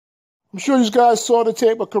I'm sure you guys saw the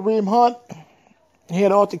tape of Kareem Hunt. He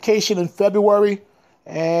had an altercation in February,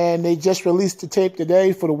 and they just released the tape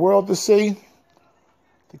today for the world to see.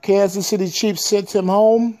 The Kansas City Chiefs sent him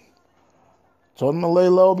home. Told him to lay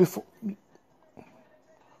low before.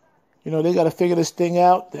 They got to figure this thing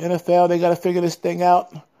out. The NFL, they got to figure this thing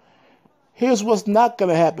out. Here's what's not going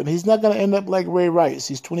to happen. He's not going to end up like Ray Rice.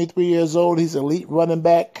 He's 23 years old. He's an elite running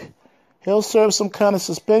back. He'll serve some kind of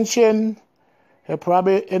suspension. He'll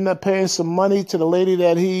probably end up paying some money to the lady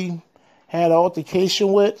that he had an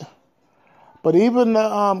altercation with. But even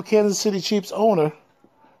the Kansas City Chiefs owner,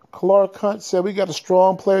 Kareem Hunt, said we got a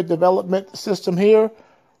strong player development system here,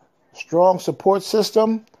 strong support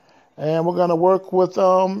system, and we're going to work with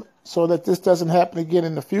so that this doesn't happen again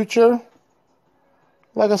in the future.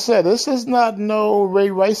 Like I said, this is not no Ray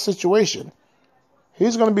Rice situation.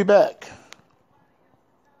 He's going to be back.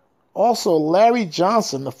 Also, Larry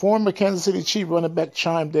Johnson, the former Kansas City Chief running back,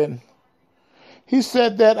 chimed in. He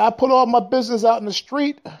said that I put all my business out in the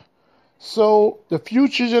street so the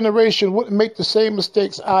future generation wouldn't make the same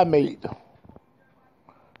mistakes I made.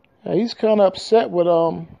 Yeah, he's kind of upset with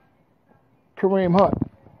Kareem Hunt.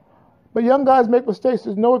 But young guys make mistakes.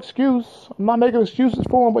 There's no excuse. I'm not making excuses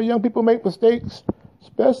for them, but young people make mistakes,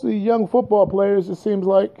 especially young football players, it seems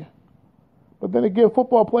like. But then again,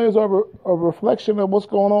 football players are a reflection of what's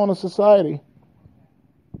going on in society.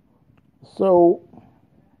 So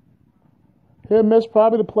he'll miss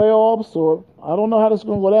probably the playoffs, or I don't know how this is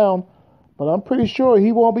going to go down, but I'm pretty sure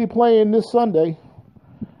he won't be playing this Sunday.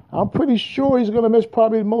 I'm pretty sure he's going to miss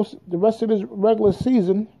probably the rest of his regular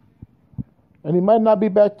season, and he might not be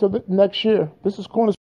back till the next year. This is Corner